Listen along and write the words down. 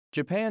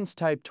Japan's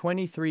Type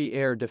 23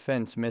 air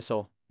defense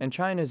missile, and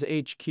China's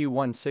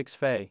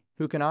HQ-16FE,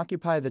 who can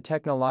occupy the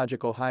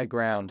technological high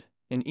ground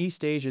in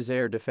East Asia's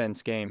air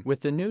defense game.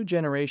 With the new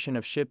generation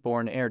of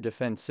shipborne air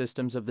defense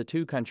systems of the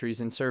two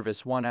countries in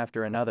service one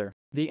after another,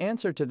 the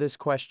answer to this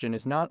question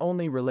is not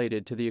only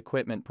related to the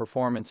equipment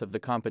performance of the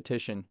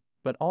competition,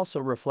 but also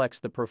reflects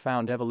the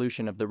profound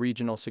evolution of the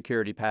regional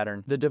security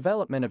pattern. The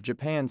development of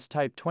Japan's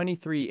Type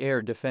 23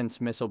 air defense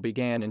missile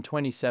began in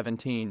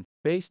 2017,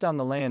 based on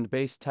the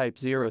land-based Type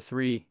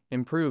 03,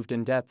 improved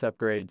in-depth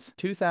upgrades.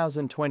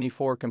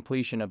 2024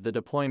 completion of the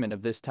deployment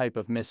of this type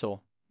of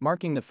missile,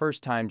 marking the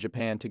first time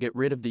Japan to get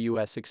rid of the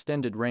U.S.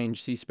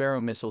 extended-range Sea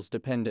Sparrow missiles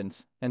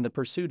dependence and the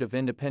pursuit of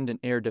independent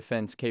air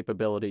defense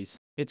capabilities.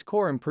 Its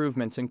core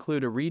improvements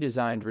include a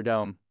redesigned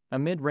radome, a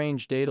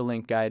mid-range data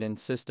link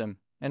guidance system,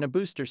 and a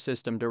booster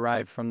system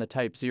derived from the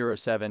Type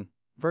 07,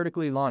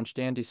 vertically launched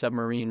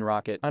anti-submarine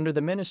rocket. Under the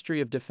Ministry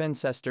of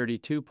Defense's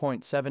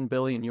 32.7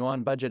 billion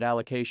yuan budget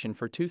allocation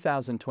for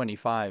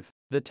 2025,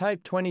 the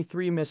Type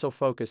 23 missile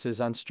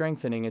focuses on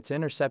strengthening its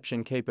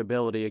interception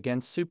capability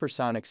against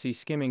supersonic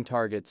sea-skimming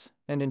targets,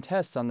 and in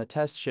tests on the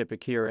test ship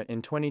Akira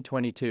in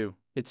 2022,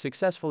 it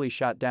successfully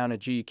shot down a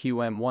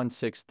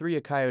GQM-163,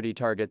 a Coyote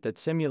target that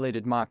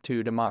simulated Mach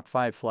 2 to Mach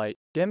 5 flight,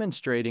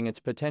 demonstrating its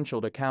potential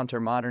to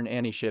counter modern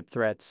anti-ship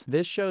threats.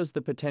 This shows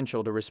the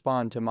potential to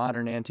respond to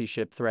modern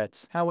anti-ship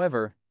threats.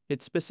 However,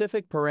 its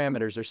specific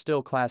parameters are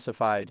still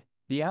classified.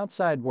 The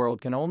outside world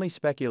can only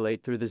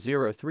speculate through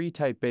the 03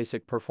 type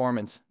basic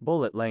performance,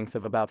 bullet length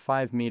of about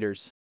 5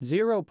 meters,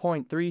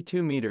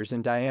 0.32 meters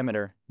in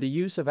diameter, the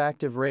use of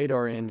active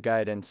radar in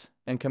guidance,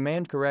 and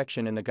command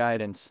correction in the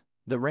guidance.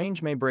 The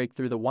range may break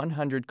through the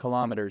 100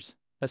 kilometers,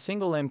 a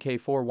single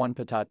Mk41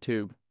 Patat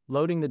tube,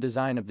 loading the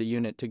design of the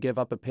unit to give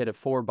up a pit of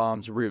 4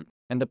 bombs route,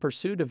 and the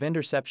pursuit of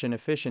interception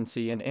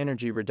efficiency and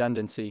energy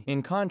redundancy.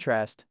 In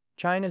contrast,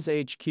 China's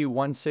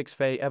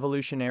HQ-16FE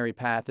evolutionary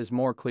path is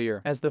more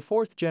clear. As the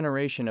fourth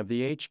generation of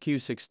the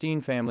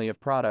HQ-16 family of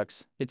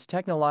products, its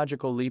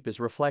technological leap is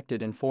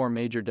reflected in 4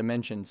 major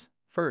dimensions.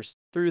 First,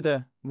 through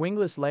the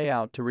wingless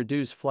layout to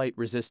reduce flight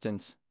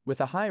resistance,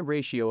 with a high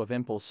ratio of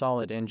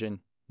impulse-solid engine,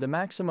 the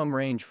maximum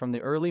range from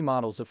the early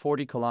models of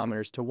 40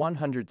 km to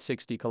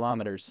 160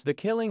 km. The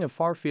killing of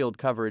far-field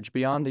coverage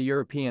beyond the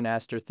European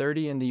Aster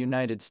 30 and the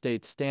United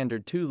States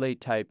Standard 2 late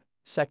type.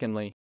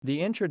 Secondly,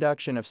 the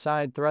introduction of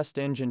side thrust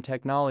engine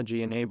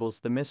technology enables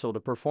the missile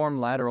to perform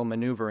lateral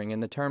maneuvering in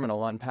the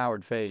terminal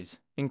unpowered phase,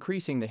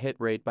 increasing the hit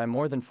rate by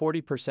more than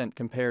 40%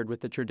 compared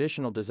with the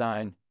traditional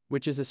design,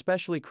 which is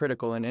especially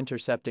critical in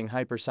intercepting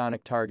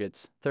hypersonic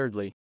targets.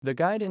 Thirdly, the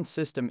guidance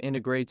system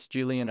integrates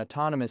Julian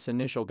autonomous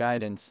initial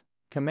guidance,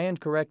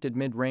 command-corrected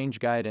mid-range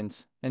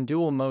guidance, and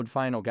dual-mode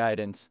final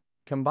guidance,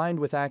 combined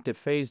with active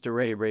phased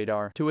array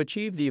radar, to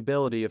achieve the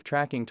ability of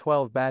tracking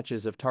 12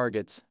 batches of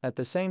targets at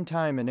the same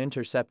time and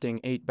intercepting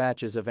 8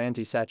 batches of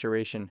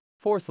anti-saturation.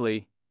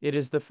 Fourthly, it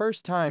is the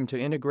first time to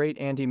integrate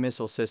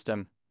anti-missile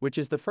system, which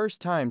is the first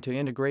time to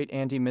integrate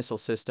anti-missile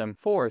system.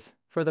 Fourth,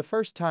 for the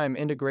first time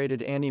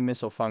integrated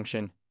anti-missile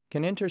function,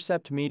 can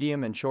intercept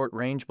medium and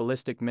short-range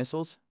ballistic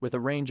missiles with a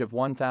range of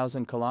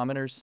 1,000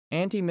 kilometers,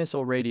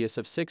 anti-missile radius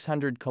of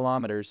 600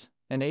 kilometers,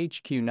 and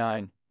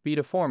HQ-9B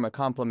to form a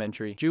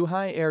complementary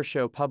Zhuhai Air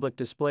Show public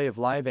display of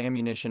live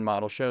ammunition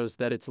model shows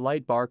that its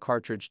light bar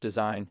cartridge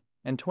design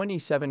and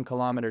 27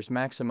 kilometers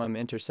maximum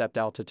intercept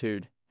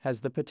altitude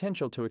has the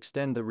potential to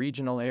extend the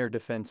regional air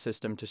defense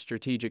system to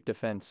strategic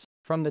defense.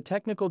 From the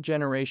technical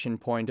generation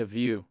point of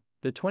view,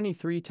 the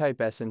 23 type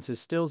essence is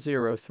still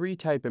 03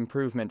 type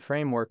improvement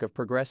framework of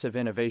progressive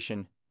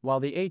innovation,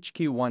 while the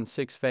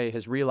HQ-16FE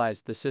has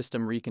realized the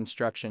system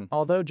reconstruction.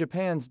 Although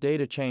Japan's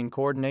data chain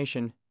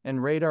coordination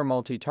and radar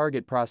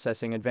multi-target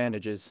processing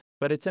advantages,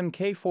 but its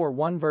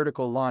Mk41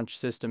 vertical launch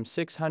system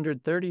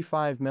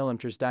 635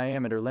 mm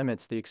diameter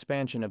limits the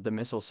expansion of the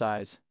missile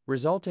size,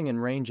 resulting in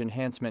range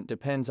enhancement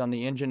depends on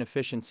the engine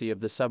efficiency of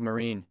the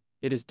submarine.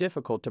 It is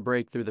difficult to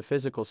break through the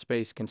physical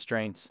space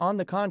constraints. On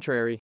the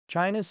contrary,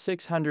 China's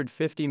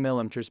 650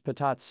 mm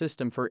Patat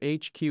system for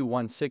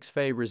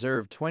HQ-16FE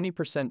reserved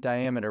 20%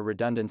 diameter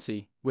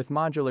redundancy, with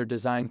modular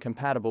design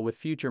compatible with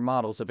future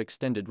models of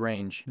extended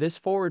range. This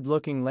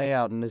forward-looking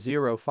layout in the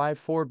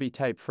 054B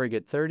type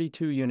frigate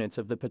 32 units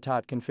of the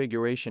Patat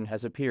configuration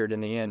has appeared in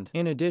the end.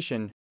 In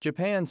addition,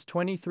 Japan's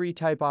 23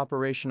 type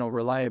operational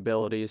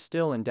reliability is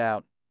still in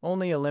doubt.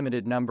 Only a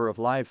limited number of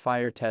live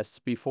fire tests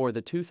before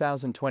the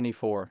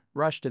 2024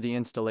 rush to the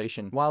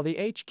installation. While the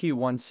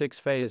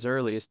HQ-16FE as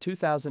early as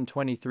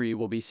 2023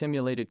 will be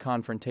simulated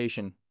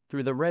confrontation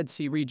through the Red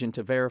Sea region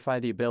to verify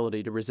the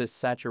ability to resist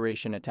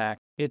saturation attack.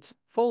 Its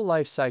full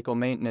life cycle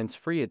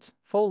maintenance-free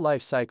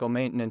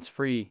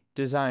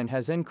design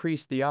has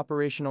increased the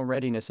operational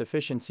readiness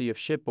efficiency of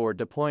shipboard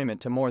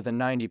deployment to more than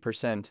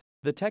 90%.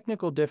 The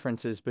technical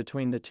differences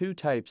between the two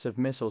types of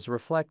missiles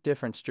reflect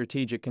different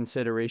strategic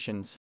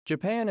considerations.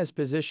 Japan has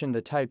positioned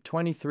the Type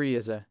 23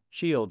 as a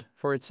shield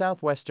for its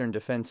southwestern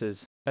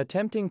defenses,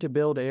 attempting to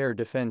build air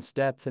defense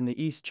depth in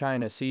the East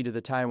China Sea to the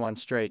Taiwan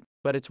Strait,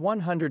 but its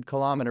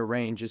 100-kilometer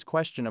range is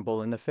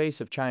questionable in the face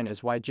of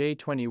China's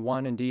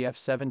YJ-21 and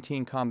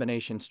DF-17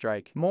 combination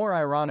strike. More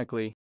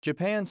ironically,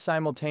 Japan's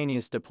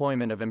simultaneous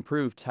deployment of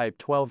improved Type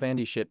 12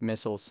 anti-ship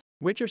missiles,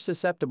 which are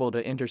susceptible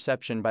to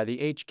interception by the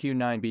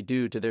HQ-9B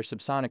due to their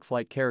subsonic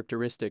flight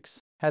characteristics,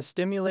 has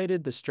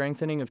stimulated the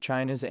strengthening of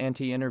China's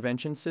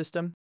anti-intervention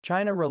system.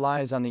 China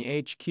relies on the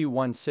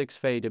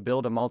HQ-16FE to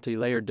build a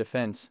multi-layered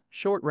defense,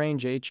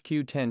 short-range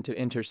HQ-10 to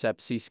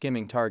intercept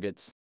sea-skimming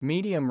targets,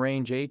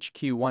 medium-range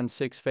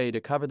HQ-16FE to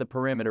cover the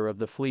perimeter of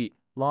the fleet,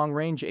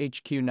 long-range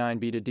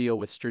HQ-9B to deal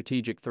with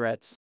strategic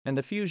threats, and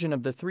the fusion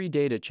of the three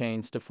data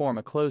chains to form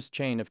a closed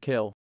chain of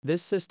kill.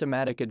 This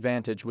systematic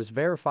advantage was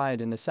verified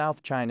in the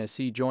South China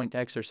Sea Joint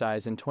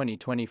Exercise in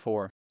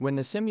 2024, when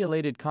the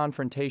simulated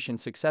confrontation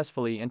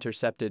successfully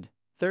intercepted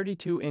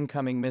 32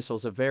 incoming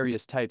missiles of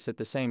various types at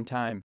the same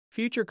time.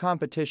 Future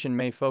competition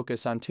may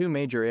focus on two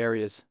major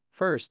areas.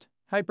 First,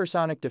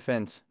 hypersonic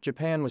defense.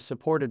 Japan was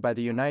supported by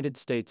the United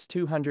States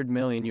 $200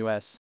 million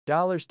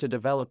to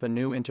develop a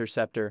new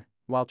interceptor,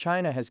 while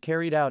China has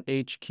carried out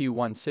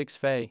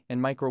HQ-16FE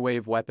and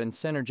microwave weapons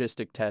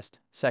synergistic test.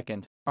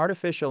 Second,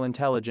 artificial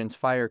intelligence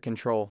fire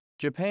control.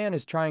 Japan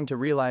is trying to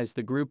realize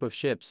the group of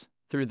ships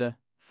through the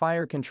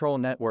fire control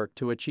network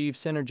to achieve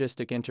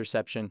synergistic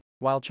interception,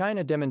 while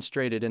China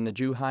demonstrated in the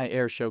Zhuhai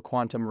Airshow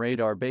quantum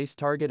radar-based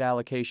target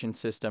allocation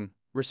system,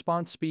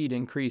 response speed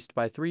increased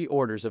by 3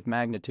 orders of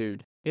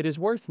magnitude. It is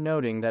worth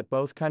noting that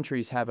both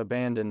countries have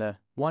abandoned the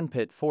one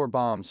pit 4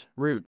 bombs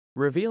route,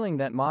 revealing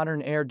that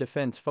modern air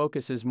defense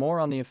focuses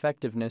more on the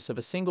effectiveness of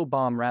a single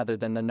bomb rather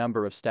than the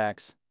number of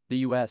stacks. The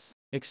U.S.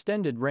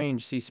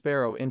 extended-range Sea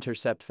Sparrow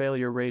intercept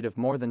failure rate of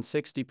more than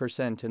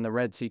 60% in the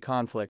Red Sea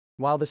conflict,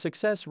 while the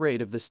success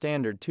rate of the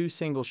standard 2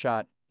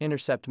 single-shot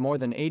intercept more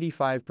than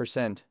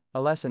 85%,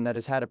 a lesson that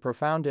has had a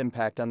profound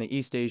impact on the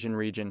East Asian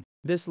region.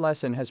 This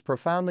lesson has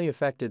profoundly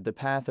affected the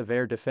path of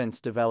air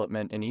defense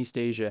development in East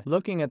Asia.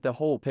 Looking at the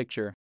whole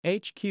picture,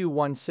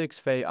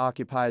 HQ-16FE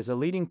occupies a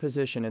leading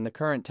position in the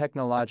current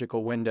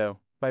technological window,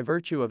 by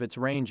virtue of its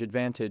range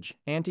advantage,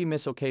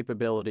 anti-missile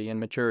capability and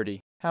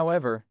maturity.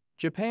 However,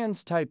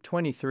 Japan's Type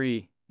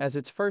 23, as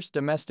its first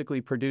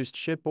domestically produced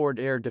shipboard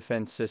air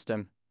defense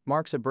system,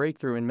 marks a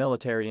breakthrough in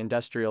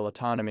military-industrial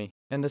autonomy,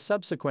 and the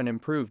subsequent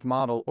improved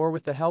model or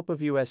with the help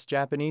of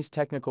US-Japanese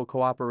technical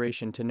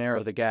cooperation to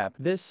narrow the gap.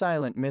 This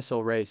silent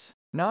missile race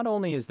not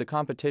only is the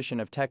competition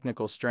of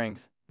technical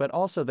strength, but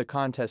also the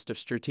contest of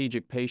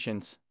strategic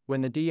patience.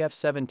 When the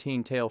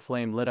DF-17 tail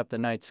flame lit up the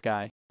night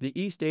sky, the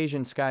East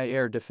Asian sky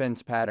air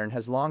defense pattern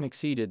has long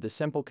exceeded the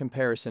simple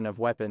comparison of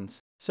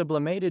weapons,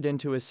 sublimated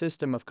into a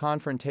system of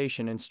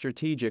confrontation and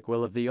strategic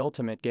will of the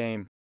ultimate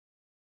game.